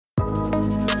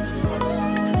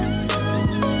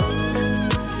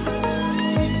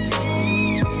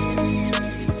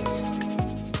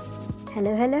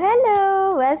Hello, hello,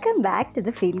 hello. Welcome back to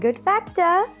the Feel Good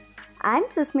Factor. I'm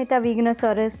Susmita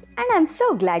Veganosaurus and I'm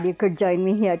so glad you could join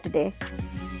me here today.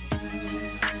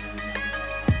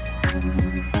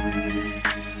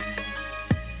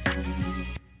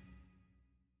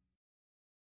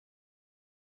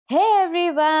 Hey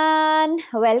everyone,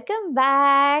 welcome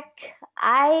back.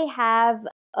 I have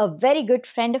a very good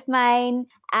friend of mine,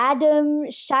 Adam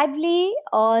Schaeuble,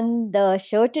 on the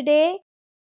show today.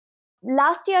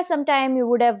 Last year sometime you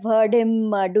would have heard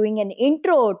him doing an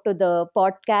intro to the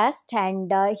podcast,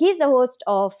 and he's the host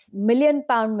of Million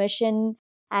Pound Mission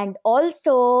and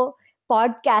also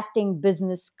Podcasting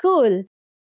Business School.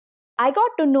 I got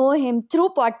to know him through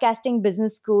Podcasting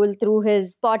Business School, through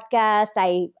his podcast.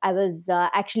 I was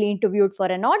actually interviewed for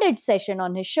an audit session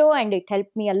on his show, and it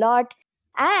helped me a lot.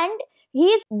 And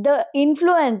he's the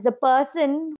influence, the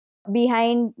person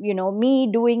behind, me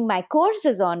doing my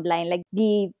courses online, like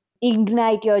the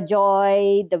Ignite Your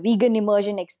Joy, the vegan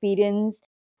immersion experience.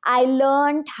 I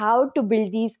learned how to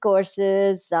build these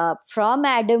courses from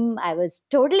Adam. I was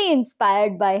totally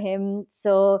inspired by him.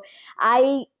 So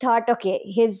I thought, okay,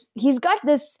 he's got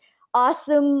this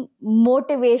awesome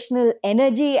motivational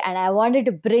energy and I wanted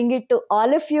to bring it to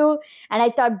all of you. And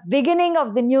I thought beginning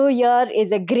of the new year is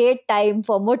a great time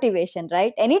for motivation,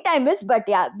 right? Any time is, but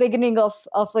yeah, beginning of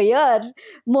a year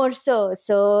more so.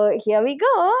 So here we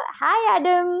go. Hi,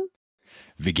 Adam.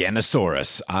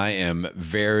 Veganosaurus. I am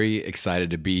very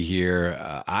excited to be here.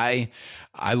 I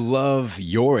love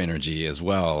your energy as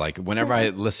well. Like whenever I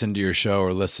listen to your show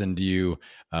or listen to you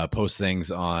post things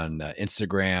on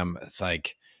Instagram, it's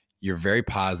like you're very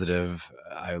positive.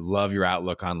 I love your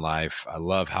outlook on life. I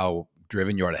love how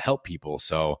driven you are to help people.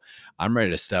 So I'm ready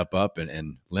to step up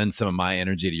and lend some of my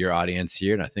energy to your audience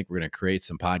here. And I think we're going to create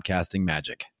some podcasting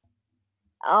magic.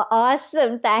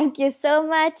 Awesome. Thank you so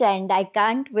much. And I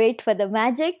can't wait for the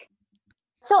magic.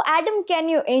 So, Adam, can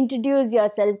you introduce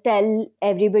yourself? Tell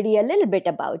everybody a little bit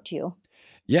about you.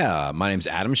 Yeah, my name's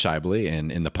Adam Schaeuble,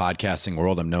 and in the podcasting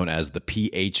world, I'm known as the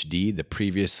PhD, the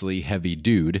Previously Heavy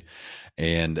Dude.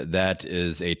 And that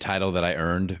is a title that I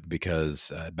earned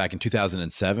because back in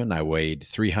 2007, I weighed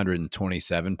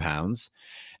 327 pounds.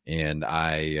 And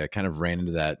I kind of ran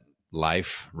into that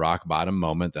life rock bottom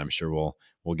moment that I'm sure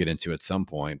we'll get into at some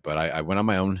point. But I went on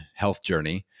my own health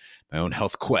journey, my own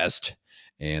health quest,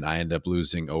 and I ended up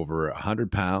losing over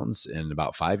 100 pounds in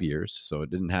about 5 years. So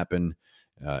it didn't happen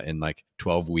in like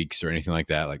 12 weeks or anything like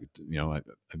that. Like, I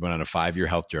went on a 5-year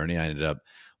health journey. I ended up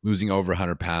losing over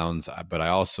 100 pounds, but I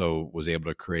also was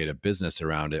able to create a business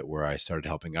around it where I started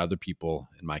helping other people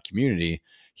in my community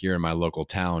here in my local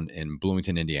town in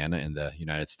Bloomington, Indiana, in the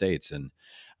United States. And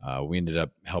we ended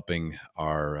up helping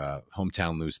our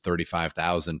hometown lose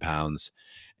 35,000 pounds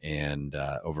and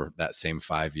over that same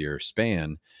 5-year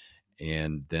span.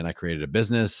 And then I created a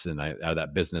business, and out of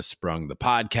that business sprung the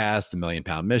podcast, the Million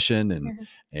Pound Mission,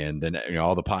 and then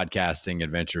all the podcasting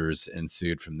adventures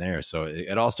ensued from there. So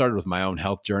it all started with my own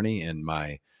health journey and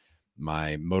my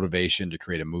motivation to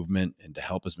create a movement and to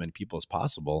help as many people as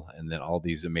possible. And then all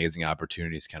these amazing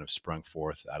opportunities kind of sprung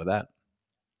forth out of that.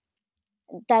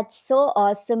 That's so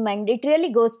awesome. And it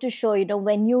really goes to show,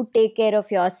 when you take care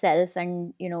of yourself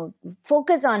and,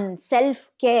 focus on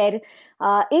self-care,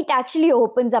 it actually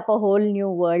opens up a whole new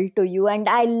world to you. And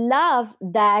I love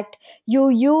that you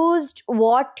used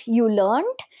what you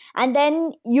learned and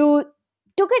then you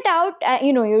took it out,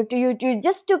 you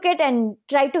just took it and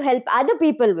tried to help other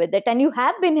people with it. And you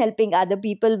have been helping other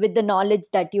people with the knowledge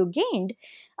that you gained.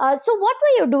 So what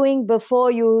were you doing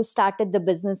before you started the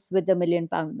business with the Million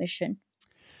Pound Mission?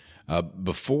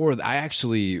 Before I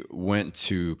actually went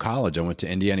to college, I went to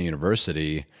Indiana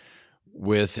University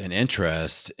with an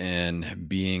interest in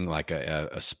being like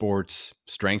a sports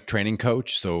strength training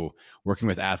coach. So working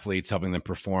with athletes, helping them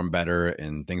perform better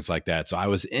and things like that. So I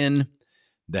was in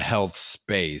the health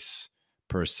space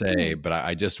per se, but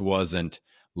I just wasn't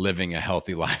living a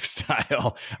healthy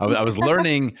lifestyle. I was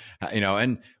learning,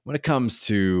 and when it comes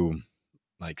to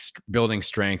like building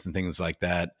strength and things like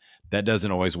that, that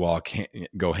doesn't always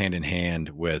go hand in hand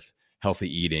with healthy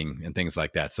eating and things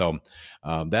like that. So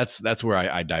that's where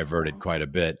I diverted quite a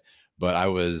bit. But I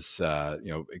was, I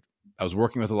was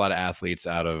working with a lot of athletes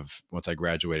once I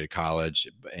graduated college,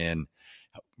 and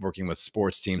working with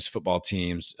sports teams, football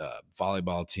teams,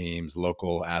 volleyball teams,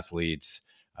 local athletes,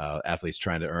 athletes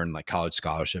trying to earn like college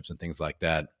scholarships and things like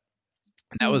that.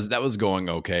 And that was going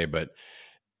okay, but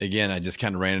again, I just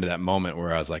kind of ran into that moment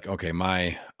where I was like, okay,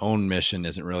 my own mission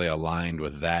isn't really aligned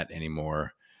with that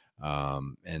anymore.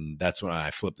 And that's when I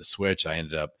flipped the switch. I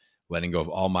ended up letting go of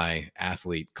all my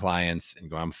athlete clients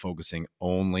and I'm focusing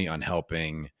only on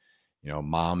helping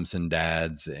moms and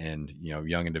dads and,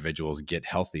 young individuals get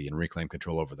healthy and reclaim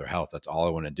control over their health. That's all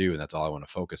I want to do. And that's all I want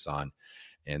to focus on.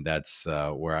 And that's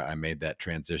where I made that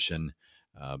transition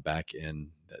back in,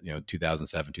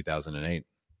 2007, 2008.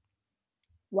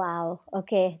 Wow.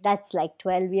 Okay. That's like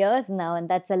 12 years now, and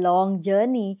that's a long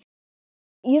journey.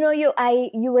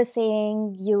 You were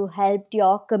saying you helped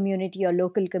your community, your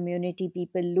local community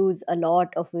people lose a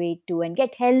lot of weight too and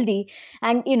get healthy.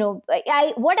 And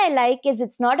I what I like is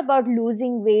it's not about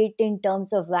losing weight in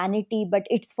terms of vanity, but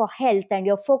it's for health, and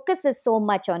your focus is so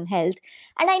much on health.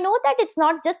 And I know that it's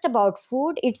not just about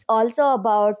food, it's also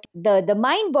about the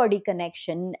mind body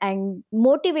connection and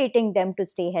motivating them to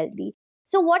stay healthy.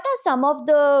 So, what are some of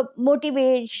the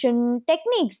motivation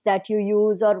techniques that you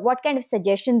use, or what kind of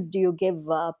suggestions do you give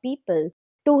people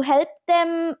to help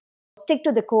them stick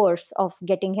to the course of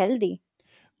getting healthy?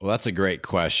 Well, that's a great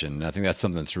question. And I think that's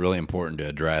something that's really important to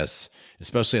address,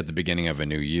 especially at the beginning of a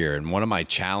new year. And one of my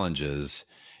challenges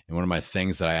and one of my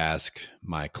things that I ask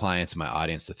my clients and my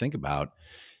audience to think about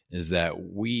is that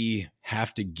we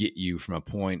have to get you from a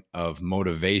point of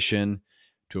motivation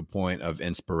to a point of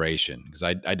inspiration, because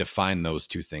I define those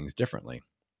two things differently.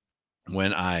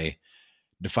 When I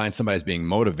define somebody as being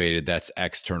motivated, that's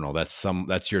external.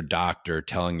 That's your doctor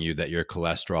telling you that your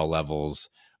cholesterol levels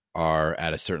are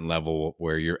at a certain level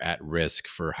where you're at risk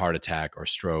for heart attack or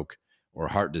stroke or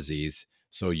heart disease.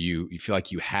 So you feel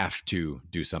like you have to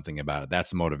do something about it.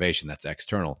 That's motivation. That's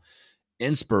external.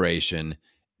 Inspiration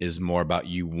is more about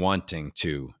you wanting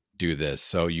to do this.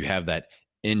 So you have that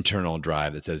internal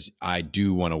drive that says, I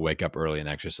do want to wake up early and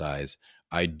exercise.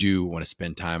 I do want to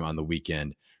spend time on the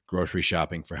weekend grocery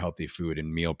shopping for healthy food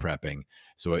and meal prepping.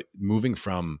 So moving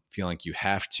from feeling like you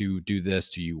have to do this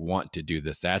to you want to do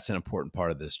this, that's an important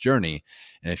part of this journey.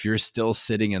 And if you're still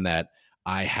sitting in that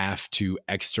I have to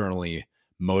externally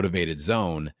motivated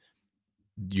zone,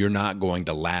 you're not going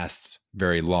to last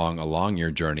very long along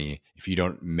your journey if you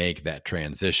don't make that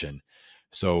transition.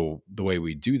 So the way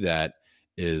we do that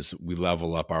is we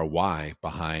level up our why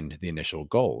behind the initial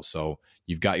goal. So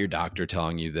you've got your doctor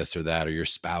telling you this or that, or your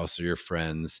spouse or your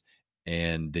friends,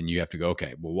 and then you have to go,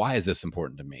 okay, well, why is this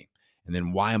important to me? And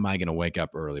then why am I going to wake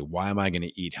up early? Why am I going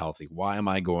to eat healthy? Why am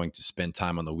I going to spend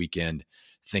time on the weekend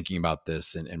thinking about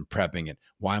this and prepping it?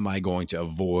 Why am I going to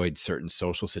avoid certain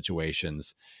social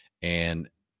situations? And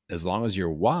as long as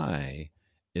your why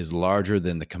is larger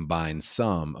than the combined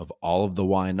sum of all of the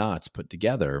why nots put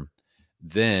together,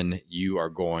 then you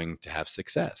are going to have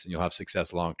success, and you'll have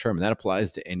success long term. And that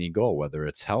applies to any goal, whether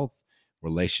it's health,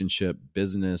 relationship,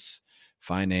 business,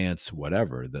 finance,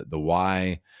 whatever. The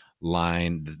why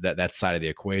line, that side of the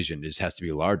equation just has to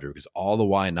be larger, because all the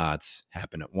why nots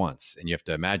happen at once. And you have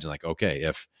to imagine, like, okay,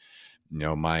 if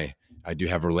I do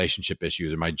have relationship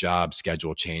issues, or my job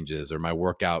schedule changes, or my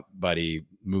workout buddy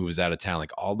moves out of town,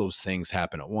 like all those things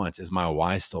happen at once, is my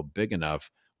why still big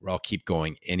enough where I'll keep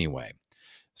going anyway?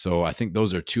 So I think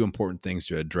those are two important things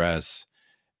to address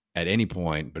at any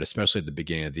point, but especially at the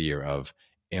beginning of the year of,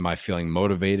 am I feeling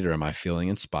motivated or am I feeling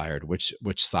inspired? Which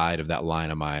side of that line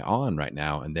am I on right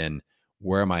now? And then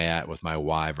where am I at with my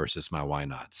why versus my why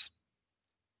nots?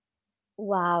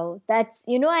 Wow,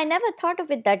 I never thought of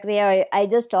it that way. I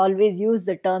just always use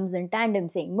the terms in tandem,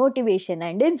 saying motivation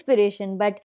and inspiration.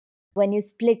 But when you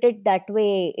split it that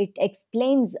way, it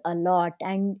explains a lot.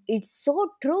 And it's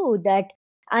so true that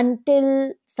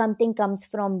until something comes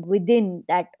from within,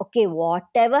 that, okay,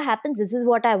 whatever happens, this is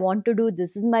what I want to do,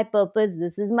 this is my purpose,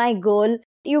 this is my goal,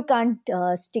 you can't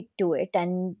stick to it.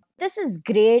 And this is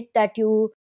great that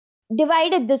you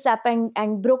divided this up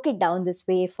and broke it down this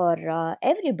way for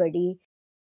everybody.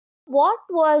 What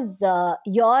was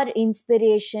your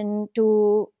inspiration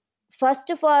to, first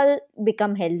of all,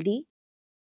 become healthy?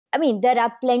 I mean, there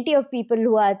are plenty of people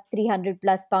who are 300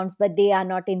 plus pounds, but they are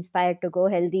not inspired to go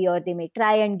healthy, or they may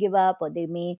try and give up, or they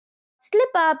may slip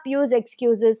up, use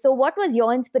excuses. So, what was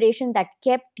your inspiration that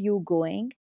kept you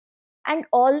going? And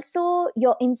also,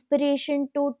 your inspiration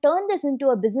to turn this into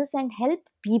a business and help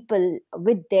people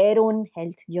with their own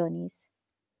health journeys?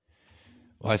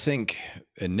 Well, I think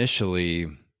initially,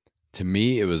 to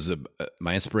me, it was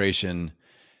my inspiration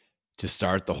to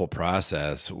start the whole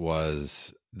process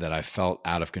was that I felt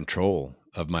out of control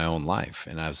of my own life,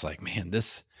 and I was like, man,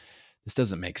 this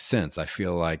doesn't make sense. I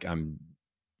feel like I'm,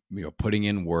 putting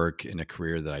in work in a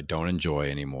career that I don't enjoy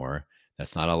anymore.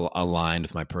 That's not aligned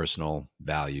with my personal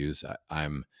values.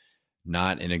 I'm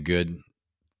not in a good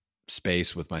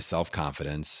space with my self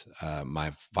confidence.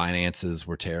 My finances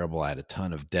were terrible. I had a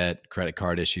ton of debt, credit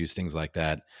card issues, things like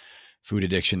that, food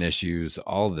addiction issues,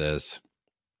 all this.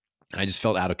 And I just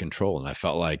felt out of control. And I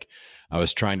felt like I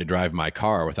was trying to drive my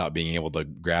car without being able to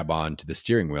grab onto the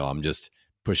steering wheel. I'm just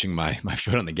pushing my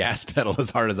foot on the gas pedal as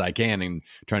hard as I can and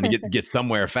trying to get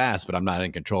somewhere fast, but I'm not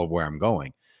in control of where I'm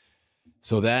going.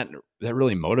 So that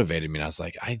really motivated me. And I was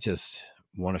like, I just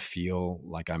want to feel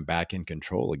like I'm back in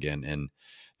control again. And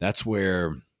that's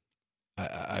where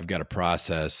I've got a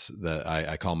process that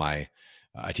I call I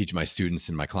teach my students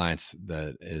and my clients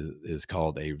that is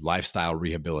called a lifestyle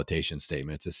rehabilitation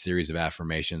statement. It's a series of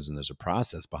affirmations and there's a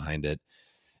process behind it.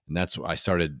 And that's why I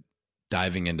started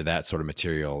diving into that sort of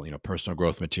material, personal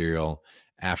growth material,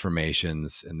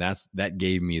 affirmations. And that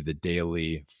gave me the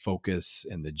daily focus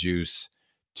and the juice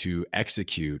to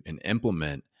execute and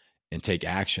implement and take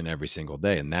action every single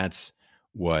day. And that's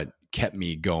what kept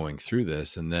me going through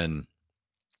this. And then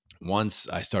once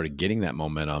I started getting that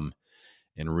momentum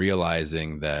and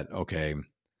realizing that, okay,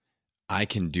 I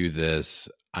can do this,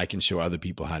 I can show other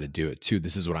people how to do it too.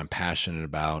 This is what I'm passionate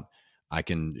about. I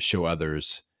can show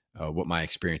others what my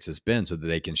experience has been so that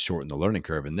they can shorten the learning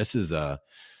curve. And this is a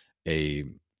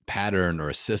pattern or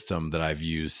a system that I've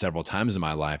used several times in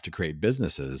my life to create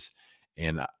businesses.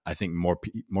 And I think more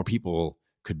people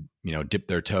could, dip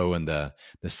their toe in the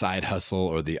side hustle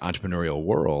or the entrepreneurial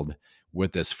world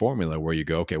with this formula where you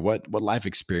go, okay, what life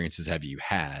experiences have you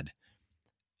had?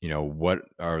 What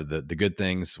are the good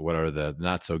things? What are the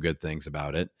not so good things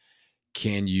about it?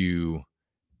 Can you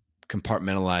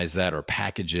compartmentalize that or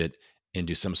package it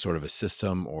into some sort of a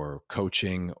system or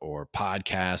coaching or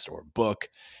podcast or book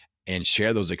and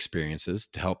share those experiences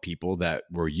to help people that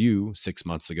were you 6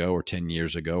 months ago or 10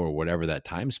 years ago or whatever that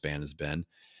time span has been?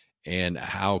 And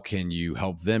how can you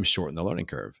help them shorten the learning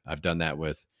curve? I've done that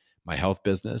with my health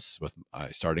business, with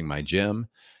starting my gym,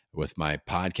 with my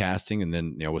podcasting, and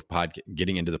then with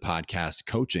getting into the podcast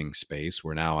coaching space,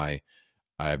 where now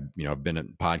I've been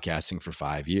in podcasting for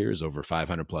 5 years, over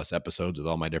 500 plus episodes with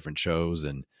all my different shows,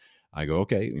 and I go,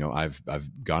 okay,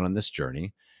 I've gone on this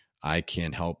journey. I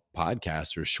can help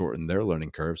podcasters shorten their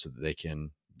learning curve so that they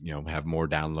can have more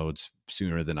downloads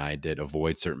sooner than I did,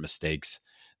 avoid certain mistakes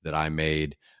that I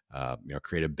made,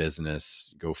 create a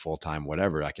business, go full time,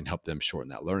 whatever. I can help them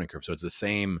shorten that learning curve. So it's the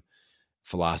same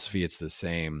philosophy, it's the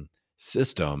same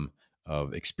system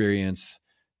of experience.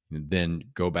 Then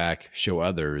go back, show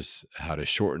others how to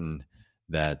shorten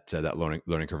that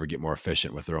learning curve, or get more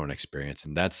efficient with their own experience.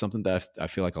 And that's something that I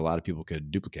feel like a lot of people could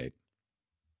duplicate.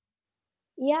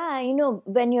 Yeah,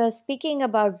 when you're speaking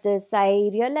about this, I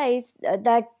realize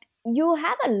that you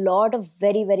have a lot of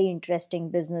very, very interesting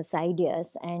business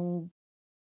ideas. And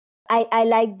I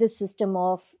like the system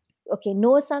of, okay,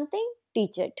 know something,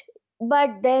 teach it.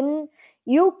 But then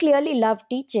you clearly love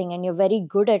teaching and you're very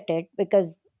good at it,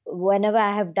 because whenever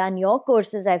I have done your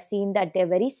courses, I've seen that they're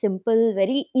very simple,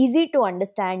 very easy to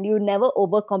understand. You never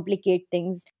overcomplicate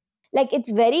things. Like,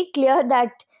 it's very clear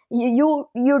that you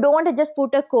don't want to just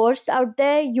put a course out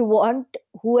there. You want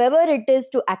whoever it is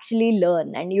to actually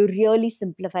learn, and you really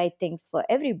simplify things for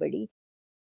everybody.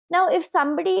 Now, if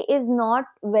somebody is not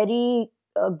very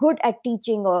good at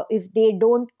teaching, or if they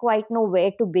don't quite know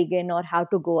where to begin or how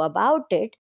to go about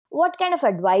it, what kind of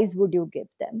advice would you give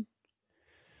them?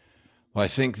 Well, I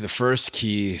think the first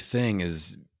key thing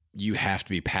is you have to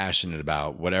be passionate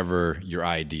about whatever your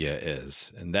idea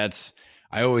is. And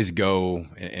I always go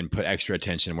and put extra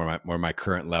attention where my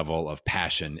current level of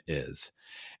passion is.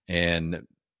 And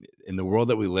in the world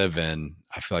that we live in,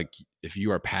 I feel like if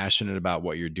you are passionate about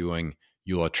what you're doing,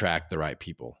 you'll attract the right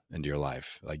people into your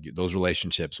life. Like, those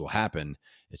relationships will happen.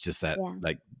 It's just that, Yeah.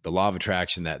 like, the law of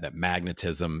attraction, that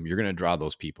magnetism, you're going to draw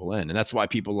those people in. And that's why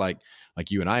people like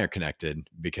you and I are connected,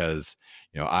 because,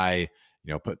 I,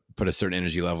 put a certain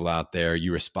energy level out there.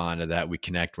 You respond to that. We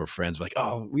connect. We're friends. We're like,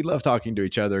 oh, we love talking to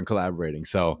each other and collaborating.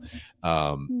 So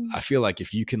Mm. I feel like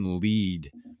if you can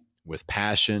lead with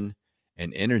passion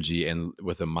and energy and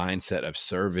with a mindset of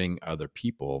serving other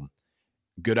people,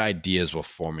 good ideas will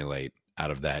formulate out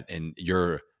of that, and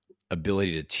your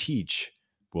ability to teach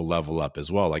will level up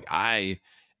as well. Like, I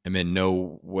am in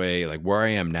no way, like, where I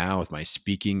am now with my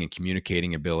speaking and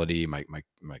communicating ability, my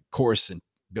course and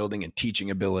building and teaching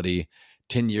ability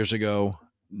 10 years ago,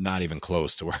 not even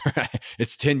close to where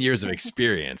it's 10 years of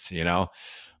experience,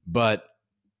 but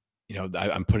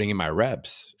I'm putting in my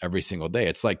reps every single day.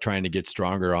 It's like trying to get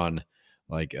stronger on,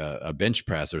 like, a bench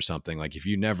press or something. Like, if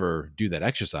you never do that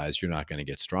exercise, you're not going to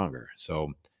get stronger.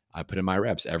 So I put in my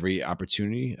reps every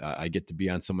opportunity. I get to be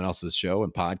on someone else's show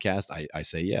and podcast. I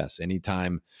say yes.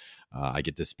 Anytime I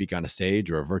get to speak on a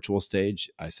stage or a virtual stage,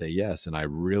 I say yes. And I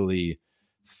really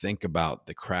think about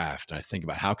the craft, and I think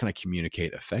about how can I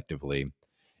communicate effectively.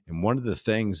 And one of the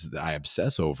things that I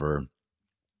obsess over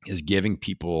is giving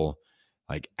people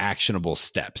like actionable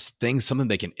steps, things, something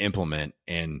they can implement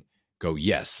and go,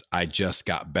 yes, I just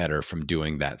got better from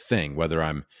doing that thing. Whether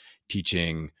I'm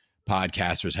teaching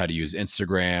podcasters how to use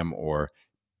Instagram or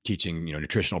teaching,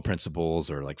 nutritional principles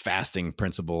or like fasting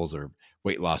principles or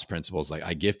weight loss principles. Like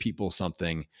I give people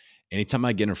something anytime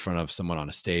I get in front of someone on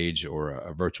a stage or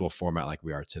a virtual format like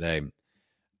we are today.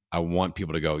 I want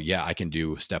people to go, yeah, I can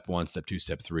do step 1, step 2,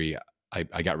 step 3.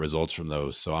 I got results from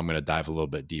those. So I'm going to dive a little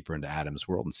bit deeper into Adam's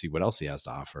world and see what else he has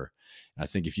to offer. And I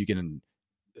think if you can,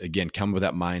 again, come with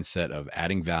that mindset of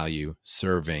adding value,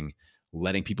 serving,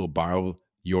 letting people borrow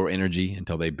your energy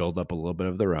until they build up a little bit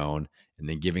of their own, and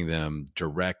then giving them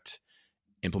direct,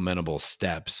 implementable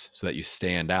steps so that you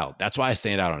stand out. That's why I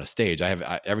stand out on a stage.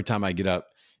 Every time I get up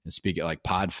and speak at like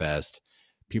Podfest,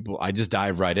 I just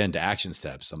dive right into action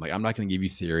steps. I'm like, I'm not going to give you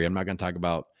theory. I'm not going to talk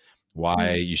about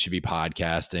why you should be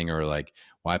podcasting or like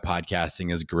why podcasting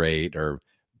is great or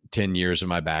 10 years of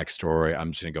my backstory.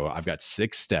 I'm just going to go, I've got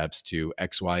 6 steps to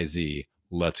XYZ.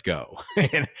 Let's go.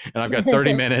 And I've got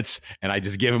 30 minutes and I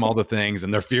just give them all the things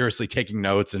and they're furiously taking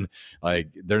notes and like,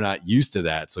 they're not used to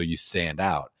that. So you stand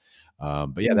out.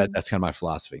 But yeah, that's kind of my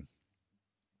philosophy.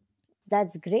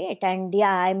 That's great. And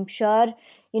yeah, I'm sure,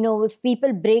 if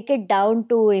people break it down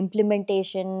to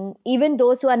implementation, even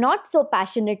those who are not so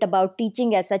passionate about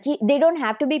teaching as such, they don't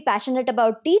have to be passionate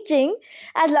about teaching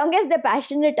as long as they're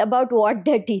passionate about what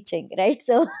they're teaching, right?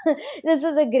 So this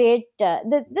is a great,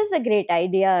 this is a great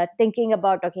idea, thinking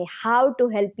about, okay, how to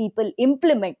help people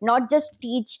implement, not just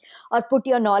teach or put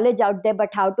your knowledge out there, but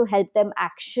how to help them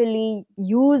actually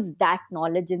use that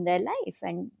knowledge in their life.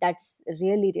 And that's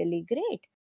really, really great.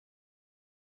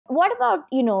 What about,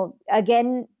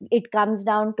 again, it comes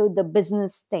down to the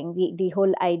business thing, the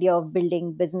whole idea of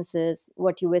building businesses,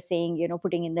 what you were saying,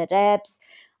 putting in the reps.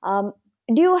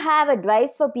 Do you have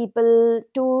advice for people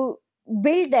to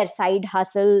build their side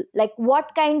hustle? Like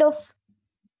what kind of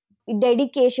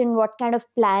dedication, what kind of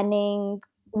planning,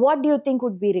 what do you think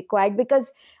would be required?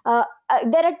 Because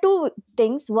there are two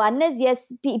things. One is,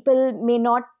 yes, people may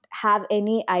not have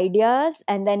any ideas,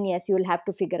 and then yes, you will have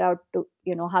to figure out to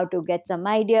how to get some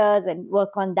ideas and work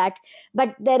on that.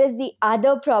 But there is the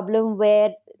other problem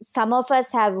where some of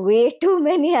us have way too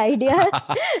many ideas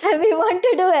and we want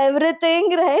to do everything,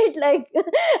 right? Like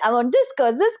I want this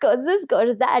course, this course, this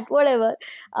course, that, whatever.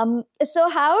 So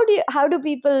how do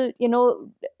people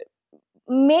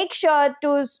make sure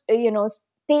to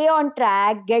stay on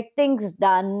track, get things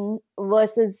done,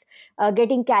 versus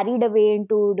getting carried away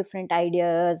into different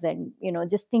ideas and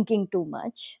just thinking too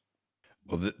much?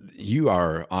 Well, you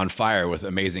are on fire with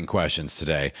amazing questions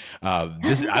today.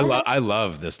 I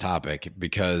love this topic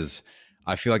because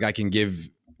I feel like I can give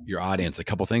your audience a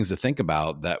couple things to think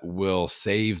about that will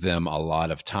save them a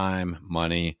lot of time,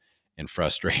 money, and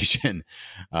frustration.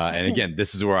 And again,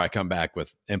 this is where I come back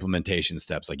with implementation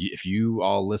steps. Like if you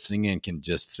all listening in can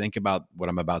just think about what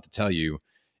I'm about to tell you,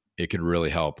 it could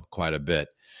really help quite a bit.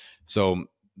 So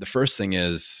the first thing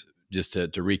is just to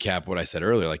recap what I said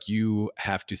earlier, like you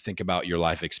have to think about your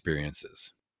life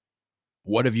experiences.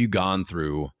 What have you gone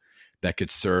through that could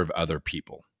serve other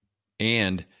people?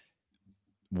 And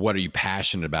what are you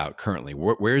passionate about currently?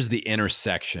 Where's the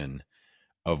intersection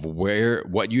of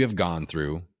what you have gone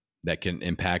through that can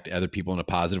impact other people in a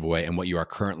positive way and what you are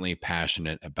currently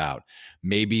passionate about?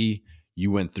 Maybe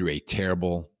you went through a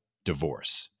terrible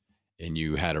divorce and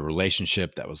you had a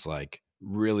relationship that was like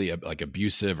really like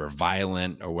abusive or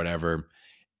violent or whatever,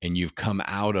 and you've come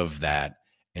out of that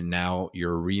and now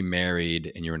you're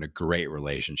remarried and you're in a great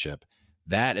relationship.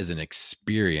 That is an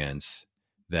experience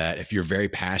that if you're very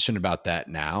passionate about that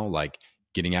now, like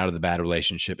getting out of the bad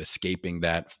relationship, escaping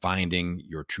that, finding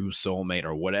your true soulmate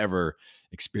or whatever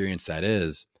experience that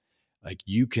is, like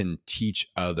you can teach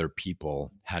other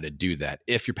people how to do that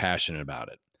if you're passionate about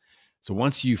it. So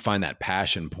once you find that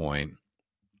passion point,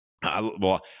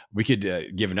 well, we could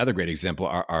give another great example.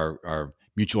 Our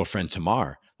mutual friend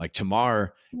Tamar, like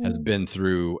Tamar has been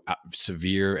through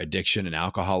severe addiction and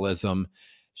alcoholism.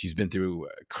 She's been through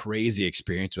a crazy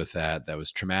experience with that. That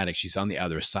was traumatic. She's on the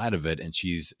other side of it, and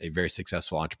she's a very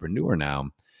successful entrepreneur now.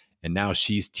 And now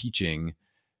she's teaching,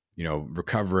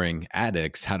 recovering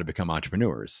addicts how to become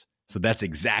entrepreneurs. So that's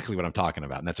exactly what I'm talking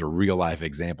about. And that's a real life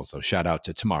example. So shout out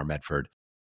to Tamar Medford.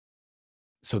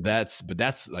 So that's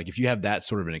like, if you have that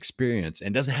sort of an experience, and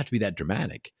it doesn't have to be that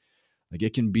dramatic, like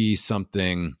it can be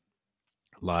something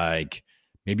like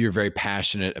maybe you're very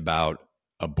passionate about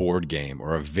a board game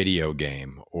or a video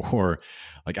game, or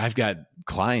like I've got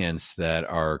clients that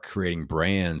are creating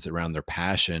brands around their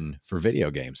passion for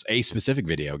video games, a specific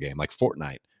video game like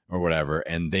Fortnite or whatever.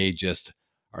 And they just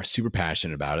are super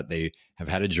passionate about it. They have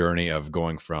had a journey of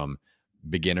going from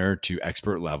beginner to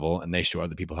expert level, and they show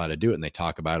other people how to do it, and they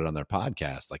talk about it on their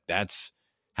podcast. Like, that's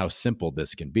how simple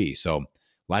this can be. So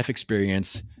life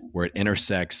experience where it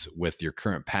intersects with your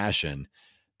current passion,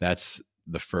 that's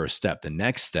the first step. The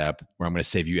next step, where I'm going to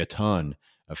save you a ton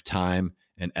of time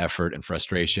and effort and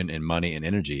frustration and money and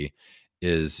energy,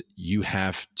 is you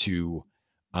have to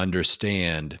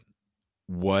understand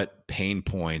what pain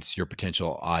points your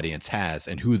potential audience has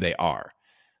and who they are,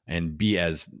 and be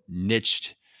as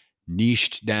niched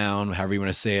down, however you want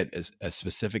to say it, as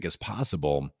specific as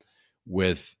possible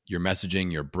with your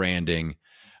messaging, your branding.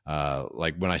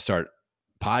 Like when I start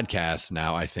podcasts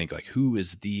now, I think like, who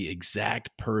is the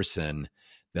exact person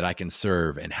that I can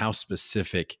serve, and how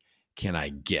specific can I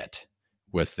get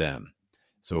with them?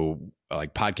 So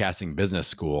like podcasting business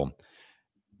school,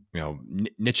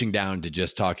 niching down to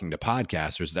just talking to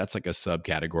podcasters, that's like a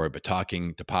subcategory, but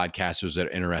talking to podcasters that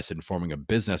are interested in forming a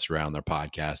business around their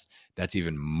podcast, that's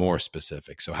even more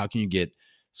specific. So how can you get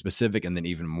specific and then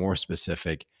even more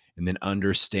specific, and then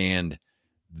understand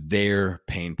their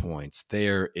pain points,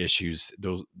 their issues,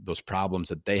 those problems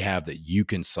that they have that you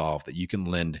can solve, that you can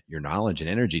lend your knowledge and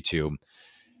energy to?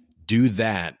 Do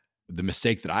that. The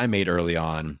mistake that I made early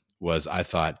on was I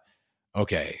thought,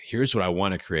 okay, here's what I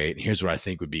want to create, and here's what I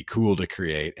think would be cool to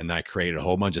create. And I created a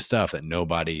whole bunch of stuff that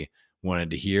nobody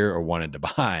wanted to hear or wanted to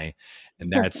buy.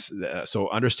 And that's so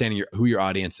understanding who your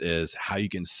audience is, how you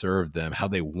can serve them, how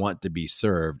they want to be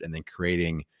served, and then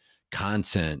creating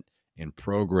content and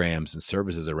programs and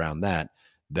services around that.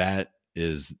 That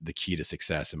is the key to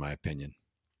success, in my opinion.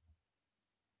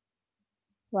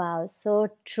 Wow, so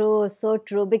true, so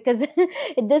true. Because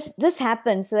this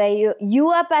happens where you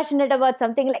are passionate about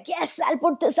something, like, yes, I'll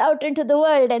put this out into the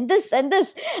world, and this and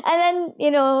this, and then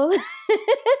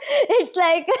it's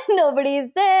like nobody's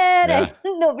there and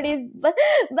Yeah. nobody's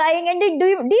buying, and it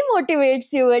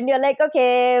demotivates you, and you're like,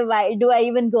 okay, why do I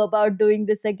even go about doing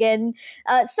this again?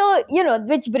 So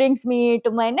which brings me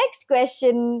to my next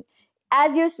question.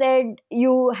 As you said,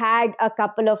 you had a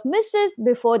couple of misses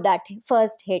before that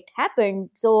first hit happened.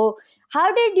 So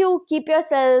how did you keep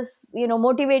yourself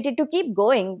motivated to keep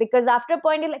going? Because after a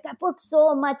point, you're like, I put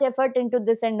so much effort into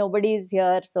this and nobody's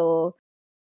here, so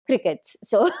crickets.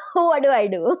 So what do I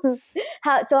do?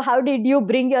 How did you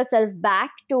bring yourself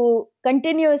back to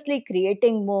continuously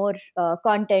creating more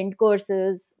content,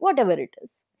 courses, whatever it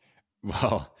is?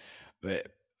 Well,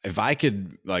 if I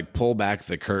could like pull back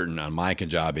the curtain on my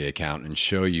Kajabi account and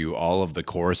show you all of the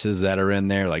courses that are in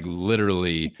there, like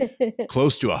literally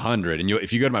close to 100. And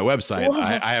if you go to my website, Wow.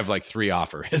 I have like 3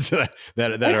 offers that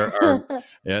are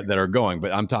yeah, that are going.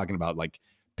 But I'm talking about like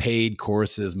paid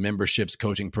courses, memberships,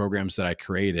 coaching programs that I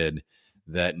created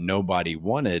that nobody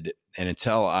wanted. And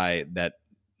until that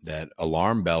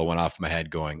alarm bell went off in my head,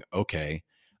 going, okay,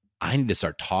 I need to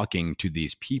start talking to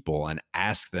these people and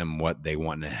ask them what they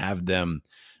want and have them,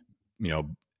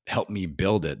 help me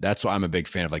build it. That's why I'm a big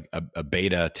fan of like a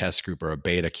beta test group or a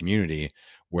beta community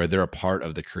where they're a part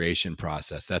of the creation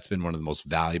process. That's been one of the most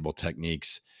valuable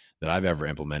techniques that I've ever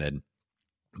implemented.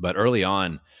 But early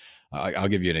on, I'll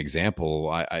give you an example.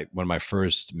 One of my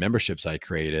first memberships I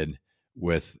created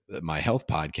with my health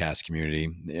podcast community,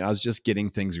 I was just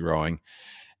getting things growing.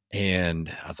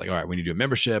 And I was like, all right, we need to do a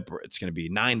membership. It's going to be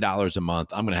 $9 a month.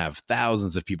 I'm going to have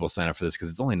thousands of people sign up for this because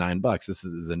it's only $9. This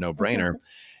is a no brainer.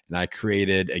 And I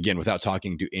created, again, without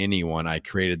talking to anyone, I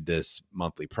created this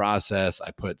monthly process.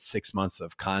 I put 6 months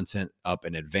of content up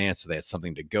in advance so they had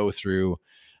something to go through.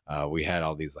 We had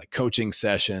all these like coaching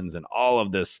sessions and all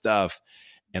of this stuff.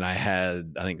 And I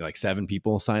had, I think like 7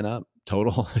 people sign up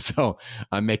total. So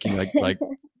I'm making like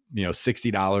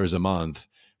 $60 a month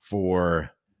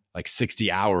for like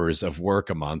 60 hours of work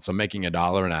a month. So I'm making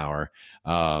 $1 an hour.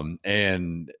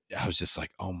 And I was just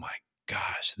like, oh my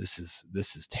gosh, this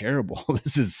is terrible.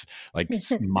 This is like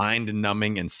mind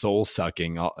numbing and soul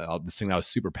sucking. All this thing that I was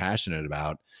super passionate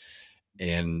about.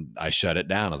 And I shut it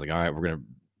down. I was like, all right, we're going to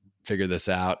figure this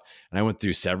out. And I went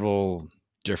through several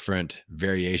different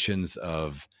variations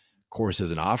of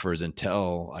courses and offers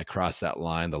until I crossed that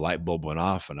line. The light bulb went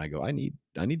off, and I go, I need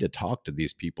to talk to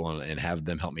these people and have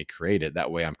them help me create it.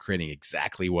 That way I'm creating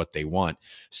exactly what they want,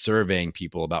 surveying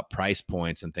people about price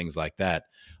points and things like that.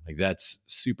 Like that's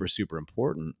super, super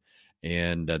important.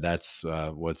 And that's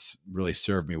what's really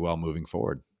served me well moving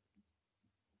forward.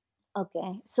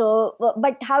 Okay. So,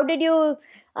 but how did you,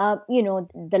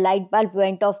 the light bulb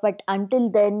went off, but until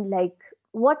then, like,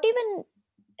 what even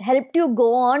helped you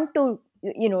go on to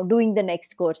doing the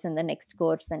next course and the next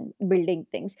course and building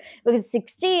things. Because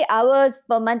 60 hours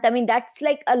per month, I mean, that's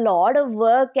like a lot of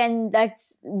work, and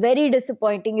that's very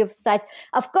disappointing if such.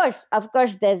 Of course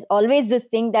there's always this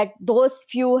thing that those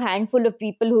few handful of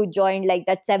people who joined, like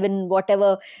that 7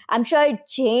 whatever, I'm sure it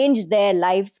changed their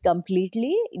lives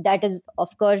completely. That is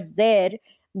of course there.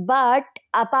 But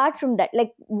apart from that,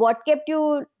 like, what kept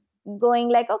you going,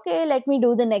 like, okay, let me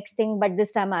do the next thing, but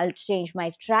this time I'll change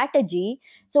my strategy?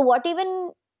 So what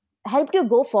even helped you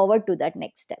go forward to that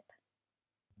next step?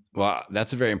 Well,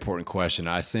 that's a very important question.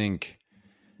 I think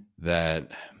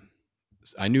that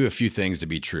I knew a few things to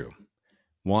be true.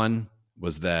 One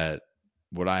was that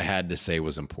what I had to say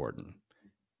was important,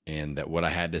 and that what I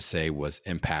had to say was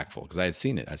impactful, because I had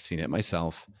seen it. I'd seen it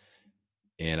myself,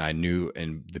 and I knew,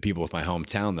 and the people with my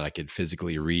hometown that I could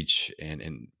physically reach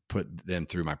and put them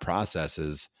through my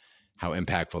processes, how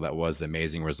impactful that was, the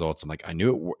amazing results. I'm like, I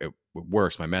knew it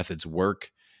works. My methods work.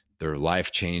 They're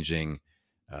life changing.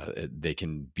 They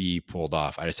can be pulled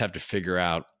off. I just have to figure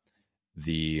out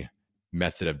the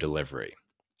method of delivery.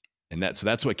 And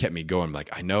that's what kept me going.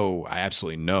 Like, I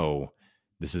absolutely know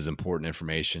this is important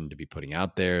information to be putting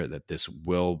out there, that this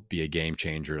will be a game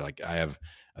changer. Like, I have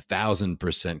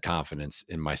 1,000% confidence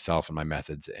in myself and my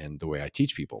methods and the way I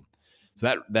teach people.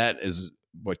 So that is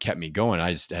what kept me going.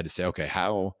 I just had to say, okay,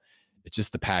 how? It's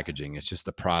just the packaging, it's just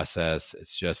the process,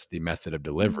 it's just the method of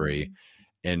delivery.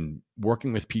 Mm. And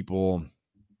working with people,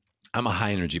 I'm a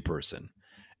high energy person.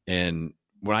 And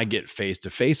when I get face to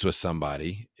face with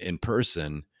somebody in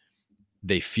person,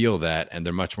 they feel that, and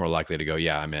they're much more likely to go,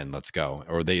 yeah, I'm in, let's go.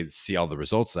 Or they see all the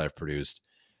results that I've produced.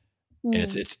 And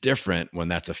Mm. it's different when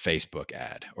that's a Facebook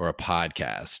ad or a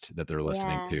podcast that they're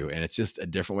listening Yeah. to. And it's just a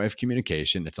different way of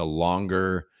communication. It's a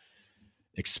longer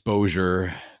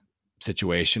exposure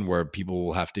situation where people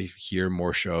will have to hear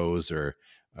more shows, or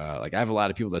like, I have a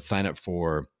lot of people that sign up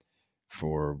for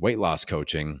weight loss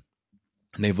coaching,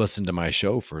 and they've listened to my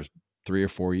show for 3 or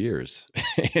 4 years.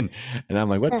 and I'm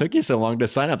like, what took you so long to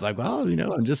sign up? Like, well,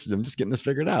 I'm just getting this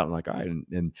figured out. I'm like, all right.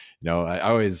 And I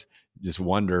always just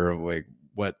wonder, like,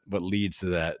 what leads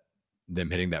to them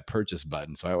hitting that purchase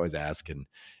button. So I always ask, and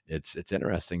it's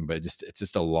interesting, but it's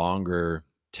just a longer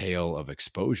tail of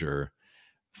exposure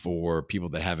for people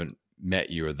that haven't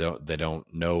met you, or they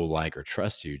don't know, like, or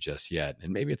trust you just yet.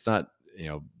 And maybe it's not,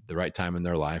 the right time in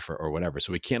their life, or whatever.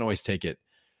 So we can't always take it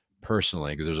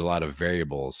personally, because there's a lot of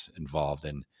variables involved.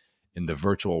 And in the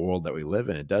virtual world that we live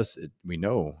in, we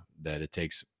know that it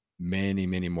takes many,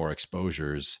 many more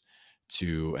exposures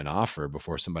to an offer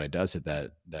before somebody does hit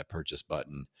that purchase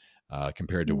button,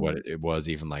 compared to what Mm. it was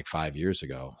even like 5 years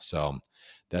ago. So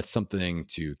that's something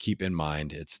to keep in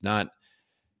mind. It's not,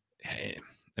 hey,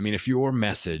 I mean, if your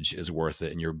message is worth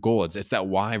it and your goal, it's that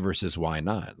why versus why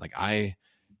not. Like, I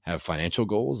have financial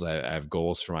goals. I have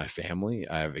goals for my family.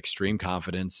 I have extreme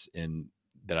confidence in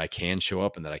that I can show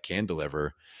up and that I can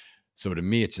deliver. So to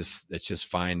me, it's just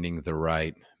finding the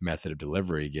right method of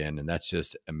delivery again. And that's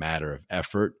just a matter of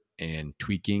effort and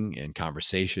tweaking and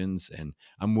conversations. And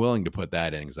I'm willing to put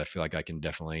that in, because I feel like I can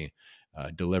definitely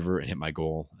deliver and hit my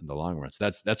goal in the long run. So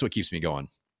that's what keeps me going.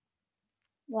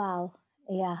 Wow.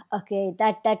 Yeah. Okay.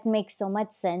 That makes so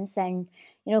much sense. And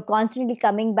constantly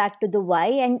coming back to the why.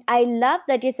 And I love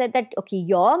that you said that, okay,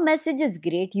 your message is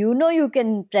great. You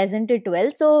can present it well.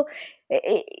 So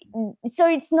so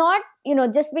it's not,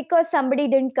 just because somebody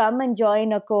didn't come and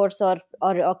join a course or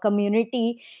a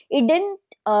community, it didn't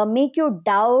make you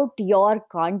doubt your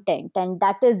content. And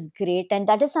that is great. And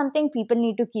that is something people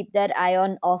need to keep their eye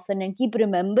on often, and keep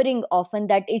remembering often,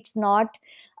 that it's not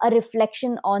a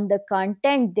reflection on the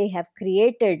content they have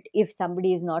created if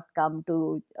somebody is not come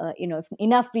to if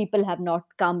enough people have not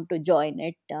come to join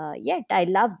it yet. I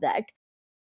love that.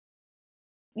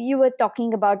 You were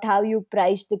talking about how you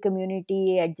priced the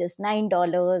community at just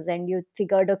 $9, and you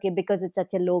figured, okay, because it's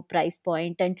such a low price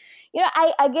point. And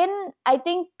I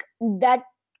think that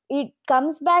it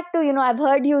comes back to, I've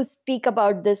heard you speak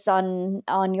about this on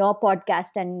your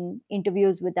podcast and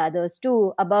interviews with others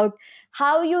too, about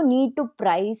how you need to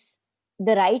price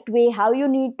the right way, how you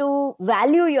need to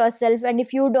value yourself, and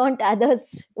if you don't,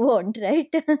 others won't,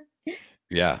 right?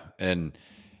 Yeah. And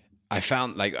I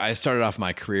found, like, I started off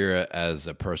my career as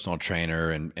a personal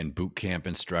trainer and boot camp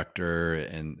instructor.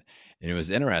 And it was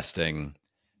interesting,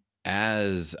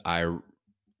 as I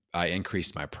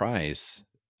increased my price,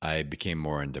 I became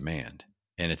more in demand.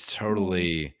 And it's Mm.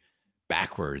 totally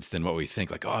backwards than what we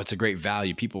think. Like, oh, it's a great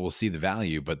value. People will see the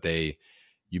value, but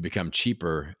you become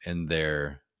cheaper in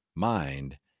their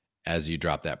mind as you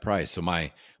drop that price. So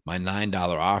my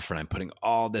 $9 offer, and I'm putting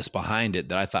all this behind it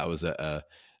that I thought was a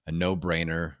no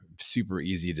brainer, super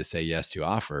easy to say yes to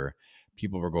offer.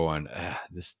 people were going,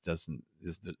 this doesn't,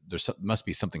 must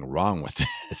be something wrong with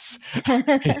this.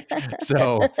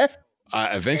 So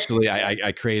eventually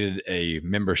I created a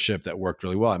membership that worked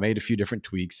really well. I made a few different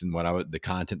tweaks in the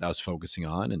content that I was focusing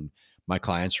on, and my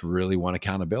clients really want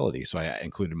accountability. So I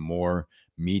included more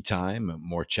me time,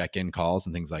 more check-in calls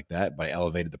and things like that. But I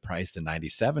elevated the price to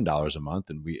 $97 a month,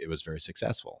 and it was very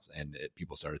successful, and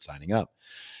people started signing up.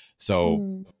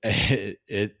 So Mm.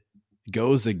 it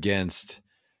goes against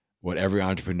what every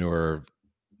entrepreneur,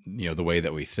 the way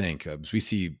that we think. We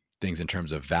see things in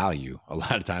terms of value. A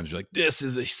lot of times we're like, this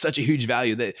is such a huge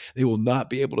value that they will not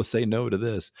be able to say no to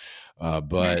this.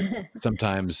 But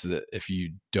sometimes if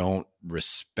you don't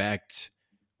respect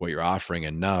what you're offering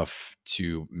enough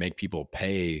to make people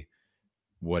pay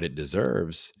what it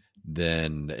deserves,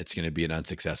 then it's going to be an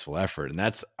unsuccessful effort. And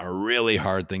that's a really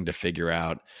hard thing to figure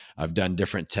out. I've done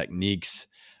different techniques.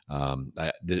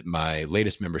 My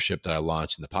latest membership that I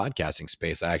launched in the podcasting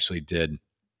space, I actually did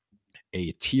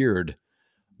a tiered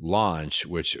launch,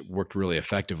 which worked really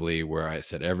effectively, where I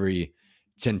said every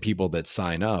 10 people that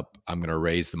sign up, I'm going to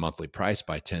raise the monthly price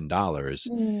by $10.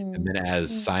 And Mm. then as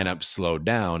Mm. signups slowed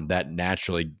down, that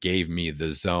naturally gave me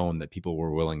the zone that people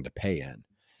were willing to pay in.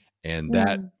 And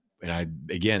Mm.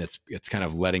 again, it's kind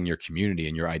of letting your community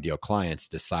and your ideal clients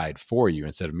decide for you,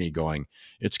 instead of me going,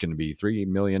 it's going to be $3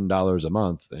 million a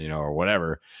month, or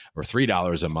whatever, or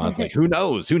 $3 a month. Like, who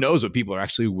knows what people are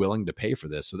actually willing to pay for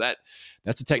this. So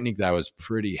that's a technique that I was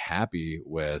pretty happy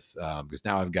with, because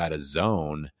now I've got a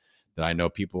zone that I know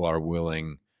people are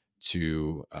willing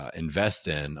to invest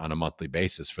in on a monthly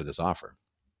basis for this offer.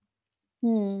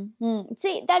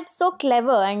 See, that's so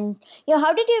clever. And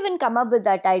how did you even come up with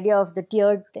that idea of the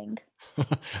tiered thing?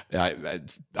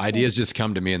 Ideas just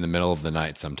come to me in the middle of the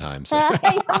night sometimes. Middle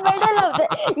of the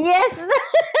yes,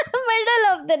 middle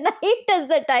of the night is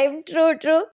the time. True,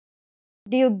 true.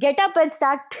 Do you get up and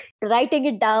start writing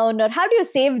it down, or how do you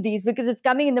save these? Because it's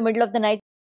coming in the middle of the night.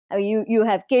 I mean, you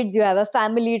have kids, you have a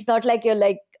family. It's not like you're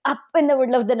like up in the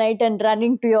middle of the night and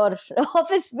running to your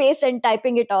office space and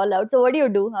typing it all out. So what do you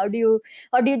do? Or do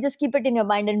you just keep it in your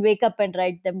mind and wake up and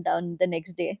write them down the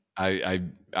next day? I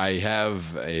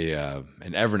have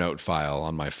an Evernote file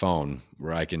on my phone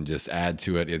where I can just add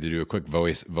to it, either do a quick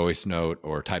voice note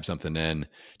or type something in,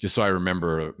 just so I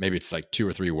remember. Maybe it's like 2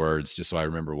 or 3 words, just so I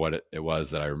remember what it was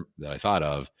that I thought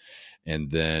of, and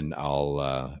then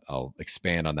I'll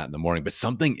expand on that in the morning. But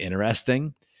something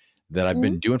interesting that I've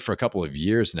been doing for a couple of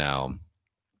years now,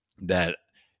 that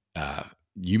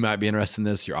you might be interested in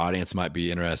this, your audience might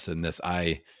be interested in this.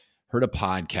 I heard a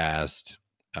podcast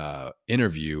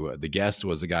interview. The guest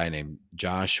was a guy named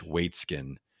Josh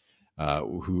Waitzkin,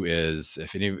 who is,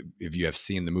 if any of you have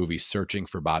seen the movie Searching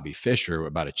for Bobby Fischer,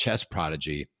 about a chess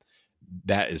prodigy,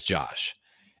 that is Josh.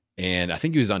 And I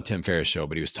think he was on Tim Ferriss' show,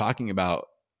 but he was talking about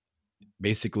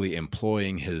basically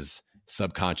employing his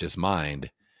subconscious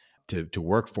mind to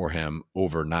work for him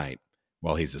overnight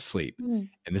while he's asleep. Mm.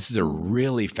 And this is a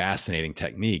really fascinating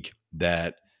technique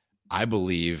that I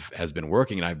believe has been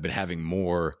working. And I've been having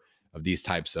more of these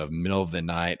types of middle of the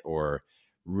night or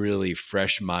really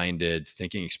fresh minded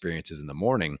thinking experiences in the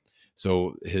morning.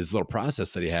 So his little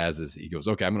process that he has is, he goes,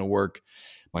 okay, I'm going to work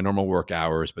my normal work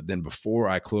hours, but then before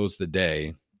I close the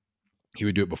day, he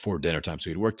would do it before dinner time. So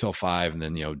he'd work till 5, and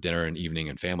then, dinner and evening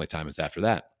and family time is after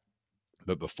that.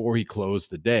 But before he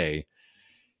closed the day,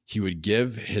 he would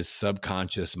give his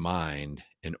subconscious mind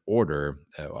an order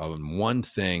on one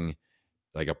thing,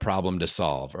 like a problem to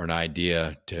solve or an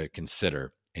idea to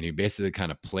consider. And he basically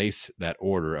kind of place that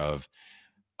order of,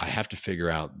 I have to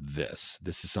figure out this.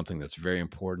 This is something that's very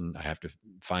important. I have to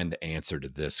find the answer to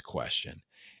this question.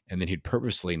 And then he'd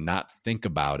purposely not think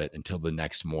about it until the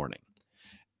next morning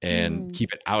and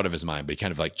keep it out of his mind. But he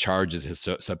kind of like charges his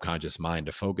subconscious mind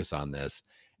to focus on this.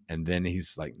 And then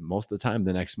he's like, most of the time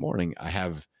the next morning, I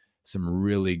have some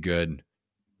really good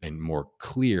and more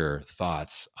clear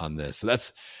thoughts on this. So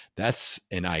that's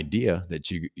an idea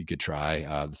that you could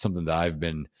try. Something that I've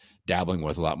been dabbling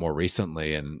with a lot more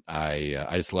recently, and I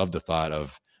just love the thought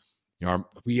of,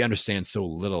 we understand so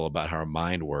little about how our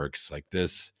mind works. Like,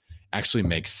 this actually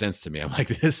makes sense to me. I'm like,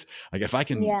 this, like, if I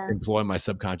can Yeah. employ my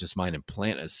subconscious mind and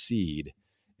plant a seed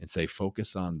and say,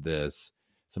 focus on this.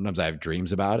 Sometimes I have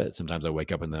dreams about it. Sometimes I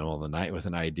wake up in the middle of the night with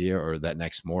an idea, or that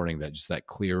next morning, that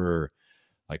clearer,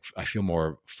 like, I feel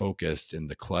more focused and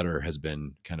the clutter has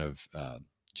been kind of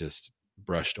just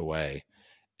brushed away,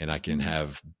 and I can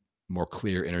have more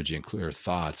clear energy and clear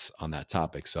thoughts on that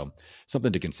topic. So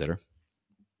something to consider.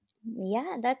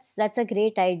 Yeah, that's a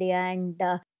great idea. And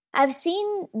I've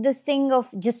seen this thing of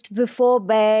just before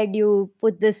bed, you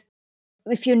put this,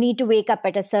 if you need to wake up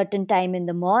at a certain time in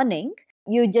the morning,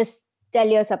 you just tell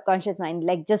your subconscious mind,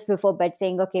 like just before bed,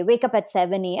 saying, okay, wake up at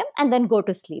 7 a.m. and then go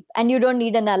to sleep, and you don't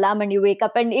need an alarm, and you wake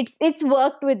up. And it's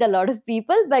worked with a lot of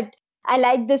people, but I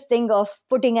like this thing of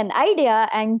putting an idea.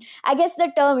 And I guess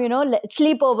the term,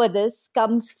 sleep over this,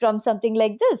 comes from something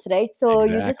like this, right? So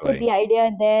you just put Exactly. the idea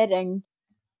in there. And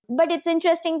but it's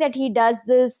interesting that he does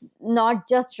this not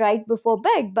just right before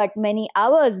bed, but many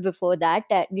hours before that,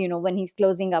 when he's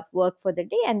closing up work for the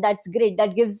day. And that's great.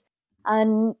 That gives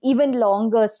an even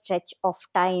longer stretch of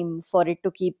time for it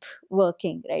to keep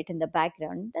working right in the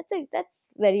background.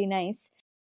 That's very nice.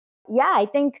 Yeah, I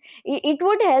think it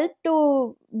would help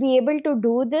to be able to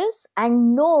do this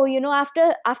and know,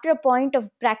 after a point of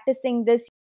practicing this,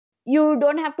 you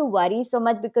don't have to worry so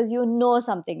much, because you know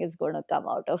something is going to come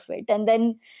out of it, and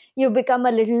then you become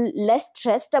a little less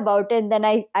stressed about it. And then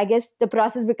I guess the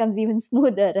process becomes even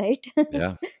smoother, right?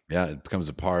 Yeah. Yeah. It becomes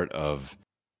a part of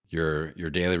your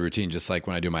daily routine. Just like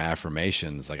when I do my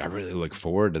affirmations, like I really look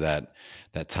forward to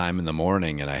that time in the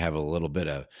morning, and I have a little bit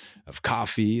of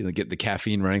coffee to get the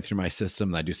caffeine running through my system.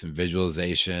 And I do some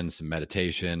visualization, some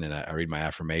meditation, and I read my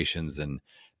affirmations. And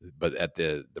but at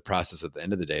the process at the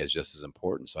end of the day is just as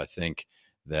important. So I think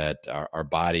that our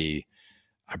body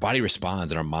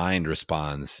responds and our mind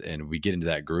responds, and we get into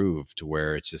that groove to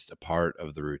where it's just a part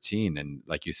of the routine. And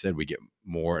like you said, we get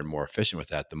more and more efficient with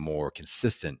that the more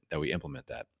consistent that we implement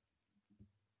that.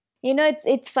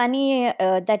 It's funny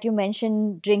that you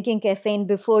mentioned drinking caffeine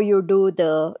before you do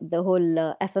the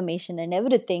whole affirmation and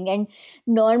everything. And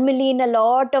normally, in a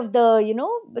lot of the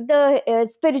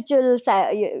spiritual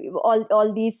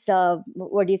all these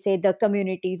what do you say, the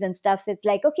communities and stuff, it's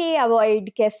like, okay,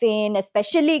 avoid caffeine,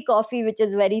 especially coffee, which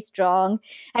is very strong,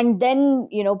 and then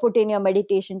put in your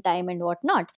meditation time and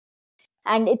whatnot.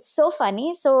 And it's so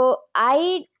funny. So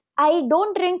I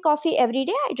don't drink coffee every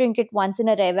day. I drink it once in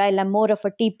a while. I'm more of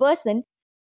a tea person.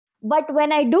 But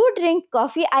when I do drink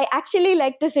coffee, I actually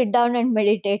like to sit down and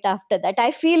meditate after that.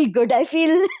 I feel good. I feel,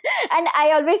 and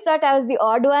I always thought I was the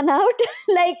odd one out.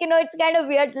 Like, it's kind of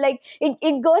weird. Like,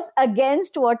 it goes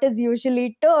against what is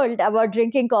usually told about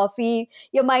drinking coffee.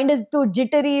 Your mind is too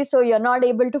jittery, so you're not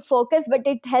able to focus, but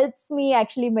it helps me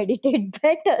actually meditate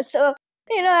better. So,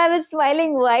 I was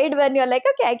smiling wide when you're like,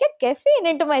 okay, I get caffeine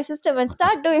into my system and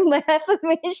start doing my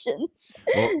affirmations.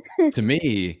 Well, to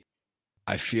me,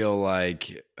 I feel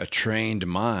like a trained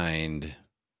mind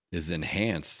is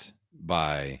enhanced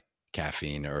by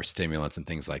caffeine or stimulants and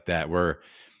things like that, where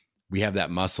we have that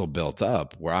muscle built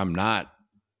up where I'm not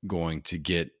going to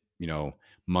get,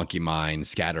 monkey mind,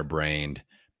 scatterbrained,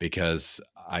 because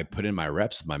I put in my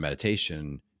reps with my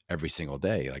meditation every single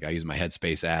day. Like I use my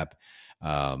Headspace app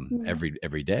Hmm.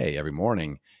 every day, every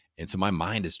morning. And so my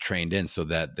mind is trained in so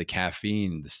that the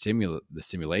caffeine, the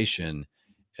stimulation,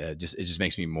 it just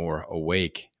makes me more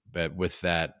awake. But with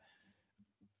that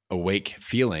awake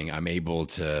feeling, I'm able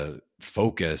to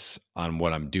focus on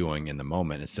what I'm doing in the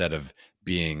moment instead of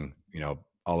being,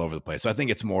 all over the place. So I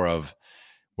think it's more of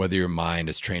whether your mind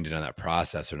is trained in on that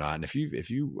process or not. And if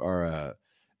you are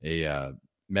a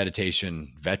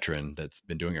meditation veteran that's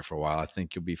been doing it for a while, I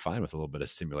think you'll be fine with a little bit of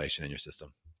stimulation in your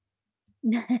system.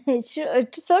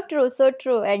 It's so true, so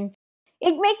true. And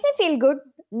it makes me feel good,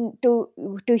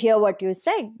 to hear what you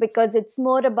said, because it's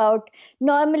more about,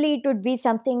 normally it would be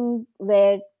something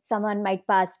where someone might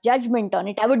pass judgment on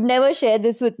it. I would never share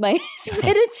this with my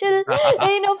spiritual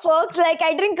folks, like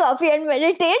I drink coffee and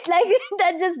meditate, like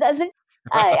that just doesn't.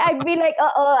 I'd be like,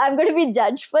 I'm going to be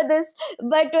judged for this.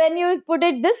 But when you put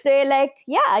it this way, like,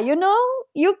 yeah, you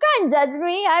can't judge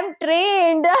me. I'm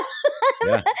trained.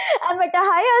 Yeah. I'm at a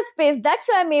higher space. That's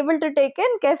why I'm able to take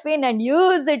in caffeine and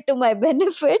use it to my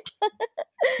benefit.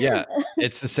 Yeah.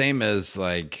 It's the same as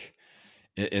like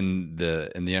in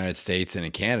the United States and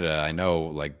in Canada. I know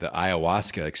like the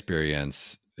ayahuasca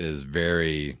experience is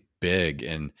very big,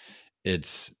 and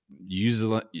it's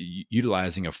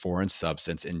utilizing a foreign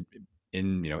substance in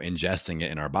ingesting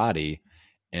it in our body,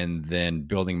 and then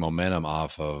building momentum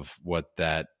off of what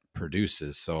that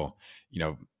produces. So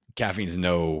caffeine's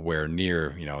nowhere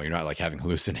near, you're not like having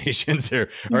hallucinations or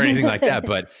anything like that,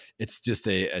 but it's just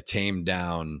a tamed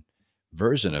down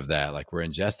version of that. Like we're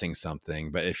ingesting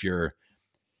something. But if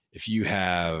you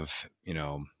have,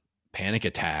 panic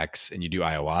attacks and you do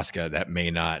ayahuasca, that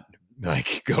may not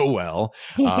like go well.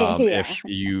 Yeah. If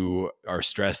you are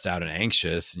stressed out and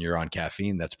anxious and you're on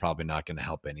caffeine, that's probably not going to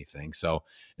help anything. So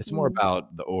it's more Mm.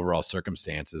 about the overall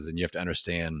circumstances, and you have to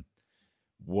understand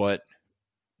what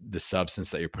the substance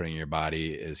that you're putting in your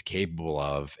body is capable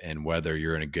of and whether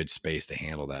you're in a good space to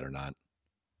handle that or not.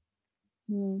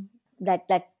 Mm.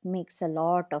 That makes a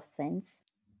lot of sense.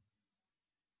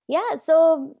 Yeah.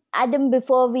 So Adam,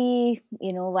 before we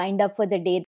wind up for the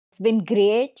day, It's been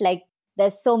great. Like,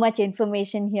 there's so much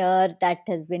information here that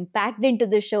has been packed into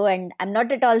the show, and I'm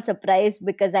not at all surprised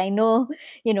because I know,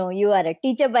 you are a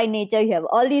teacher by nature. You have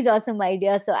all these awesome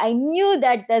ideas. So I knew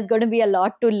that there's going to be a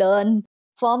lot to learn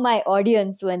for my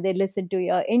audience when they listen to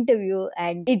your interview,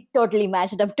 and it totally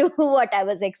matched up to what I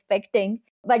was expecting.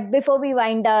 But before we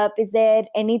wind up, is there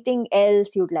anything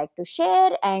else you'd like to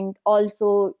share? And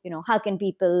also, how can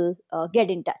people get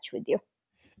in touch with you?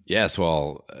 Yes,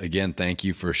 well, again, thank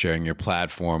you for sharing your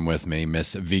platform with me,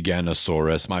 Miss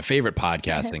Veganosaurus. My favorite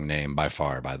podcasting name by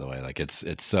far, by the way. Like it's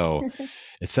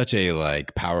such a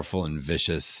like powerful and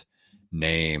vicious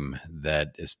name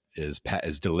that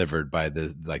is delivered by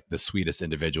the sweetest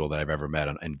individual that I've ever met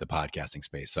in the podcasting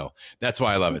space. So that's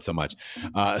why I love it so much.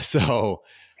 So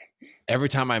every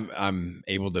time I'm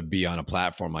able to be on a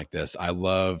platform like this, I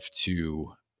love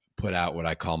to put out what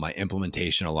I call my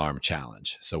implementation alarm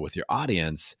challenge. So with your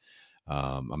audience,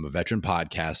 I'm a veteran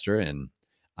podcaster, and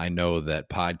I know that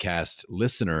podcast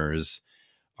listeners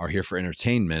are here for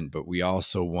entertainment, but we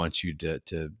also want you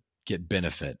to get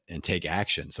benefit and take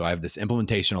action. So I have this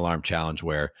implementation alarm challenge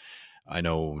where I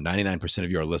know 99% of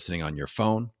you are listening on your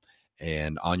phone,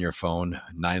 and on your phone,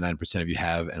 99% of you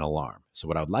have an alarm. So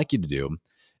what I would like you to do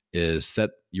is set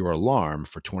your alarm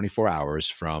for 24 hours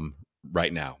from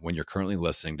right now when you're currently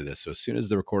listening to this. So as soon as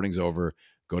the recording's over,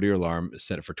 go to your alarm,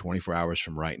 set it for 24 hours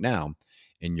from right now.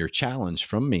 And your challenge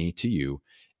from me to you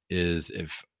is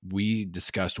if we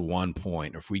discussed one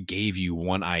point, or if we gave you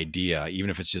one idea, even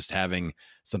if it's just having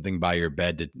something by your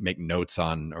bed to make notes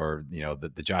on, or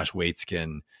the Josh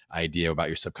Waitzkin idea about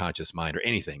your subconscious mind, or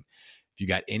anything. If you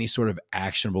got any sort of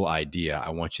actionable idea, I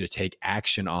want you to take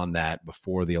action on that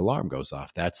before the alarm goes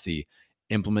off. That's the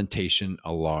implementation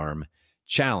alarm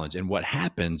challenge. And what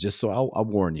happens, just so I'll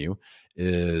warn you,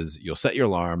 is you'll set your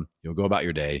alarm, you'll go about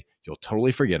your day, you'll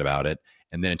totally forget about it.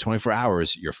 And then in 24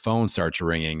 hours, your phone starts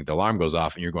ringing, the alarm goes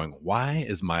off, and you're going, why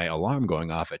is my alarm going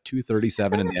off at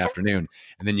 2:37 in the afternoon?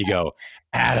 And then you go,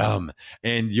 Adam,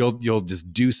 and you'll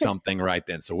just do something right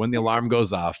then. So when the alarm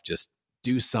goes off, just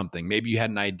do something. Maybe you had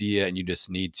an idea and you just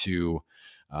need to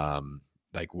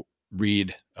like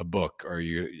read a book, or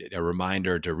a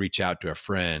reminder to reach out to a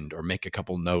friend, or make a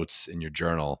couple notes in your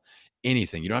journal.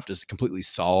 Anything. You don't have to completely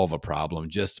solve a problem,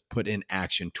 just put in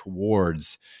action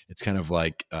towards. It's kind of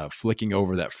like flicking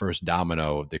over that first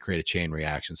domino to create a chain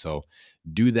reaction. So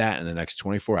do that in the next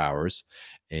 24 hours.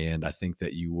 And I think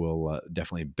that you will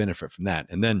definitely benefit from that.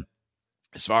 And then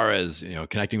as far as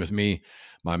connecting with me,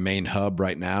 my main hub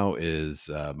right now is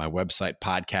my website,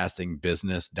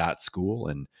 podcastingbusiness.school,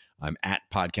 and I'm at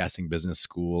Podcasting Business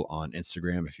School on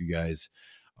Instagram. If you guys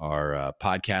are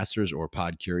podcasters or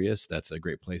pod curious, that's a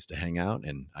great place to hang out,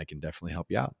 and I can definitely help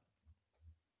you out.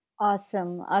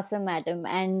 Awesome, awesome, Adam,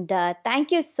 and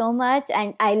thank you so much.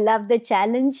 And I love the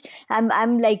challenge.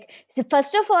 I'm like, so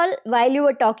first of all, while you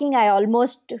were talking, I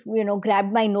almost,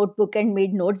 grabbed my notebook and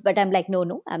made notes. But I'm like,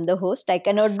 no, I'm the host. I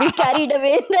cannot be carried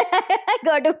away. I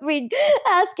got to be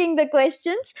asking the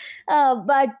questions.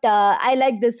 But I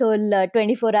like this whole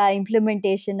 24-hour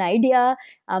implementation idea.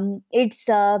 It's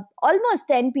almost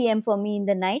 10 p.m. for me in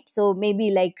the night, so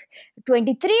maybe like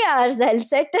 23 hours I'll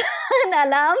set an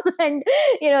alarm, and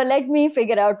let me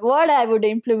figure out what I would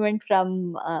implement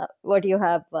from what you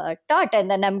have taught,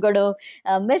 and then I'm going to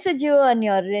message you on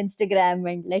your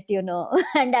Instagram and let you know.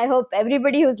 And I hope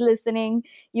everybody who's listening,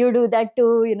 you do that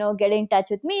too. Get in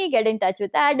touch with me, get in touch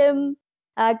with Adam.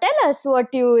 Tell us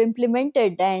what you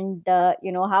implemented, and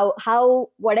how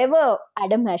whatever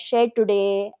Adam has shared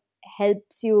today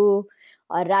helps you,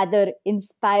 or rather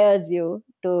inspires you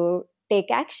to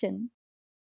take action.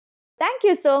 Thank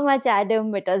you so much,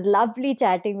 Adam. It was lovely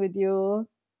chatting with you.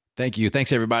 Thank you.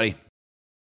 Thanks, everybody.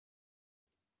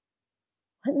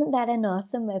 Wasn't that an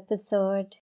awesome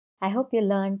episode? I hope you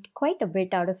learned quite a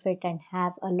bit out of it and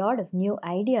have a lot of new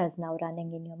ideas now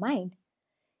running in your mind.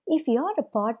 If you're a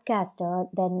podcaster,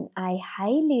 then I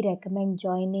highly recommend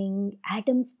joining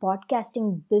Adam's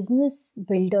Podcasting Business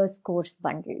Builders course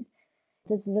bundle.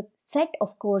 This is a set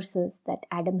of courses that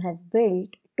Adam has built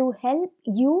to help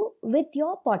you with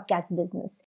your podcast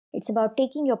business. It's about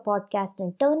taking your podcast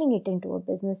and turning it into a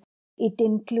business. It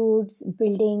includes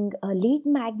building a lead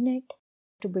magnet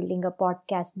to building a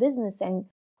podcast business, and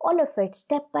all of it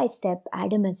step by step.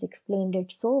 Adam has explained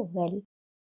it so well.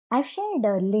 I've shared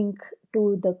a link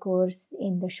to the course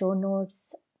in the show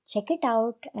notes. Check it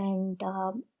out, and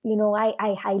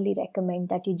I highly recommend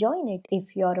that you join it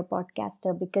if you're a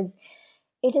podcaster, because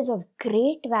it is of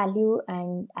great value.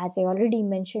 And as I already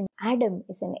mentioned, Adam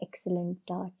is an excellent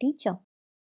teacher.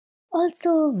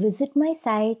 Also, visit my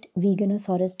site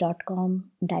veganosaurus.com,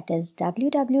 that is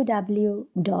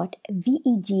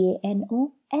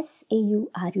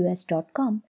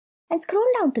www.veganosaurus.com, and scroll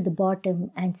down to the bottom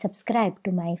and subscribe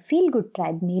to my Feel Good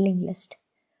Tribe mailing list.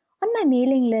 On my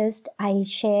mailing list, I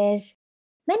share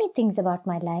many things about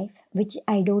my life which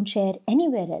I don't share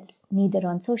anywhere else, neither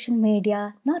on social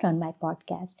media nor on my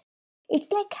podcast.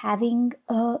 It's like having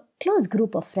a close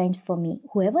group of friends for me.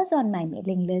 Whoever's on my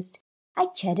mailing list, I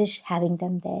cherish having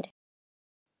them there.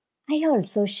 I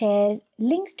also share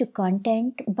links to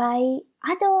content by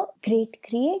other great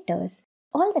creators.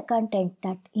 All the content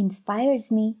that inspires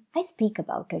me, I speak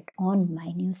about it on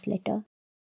my newsletter.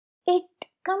 It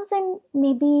comes in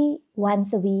maybe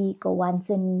once a week or once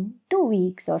in 2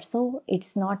 weeks or so.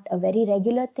 It's not a very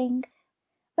regular thing.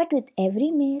 But with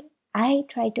every mail, I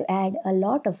try to add a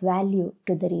lot of value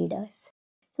to the readers.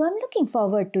 So I'm looking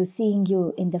forward to seeing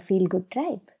you in the Feel Good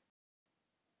Tribe.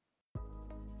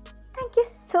 Thank you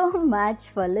so much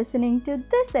for listening to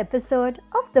this episode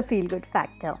of the Feel Good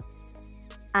Factor.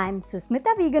 I'm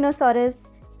Susmita Veganosaurus,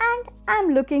 and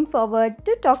I'm looking forward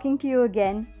to talking to you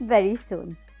again very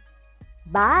soon.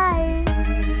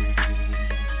 Bye!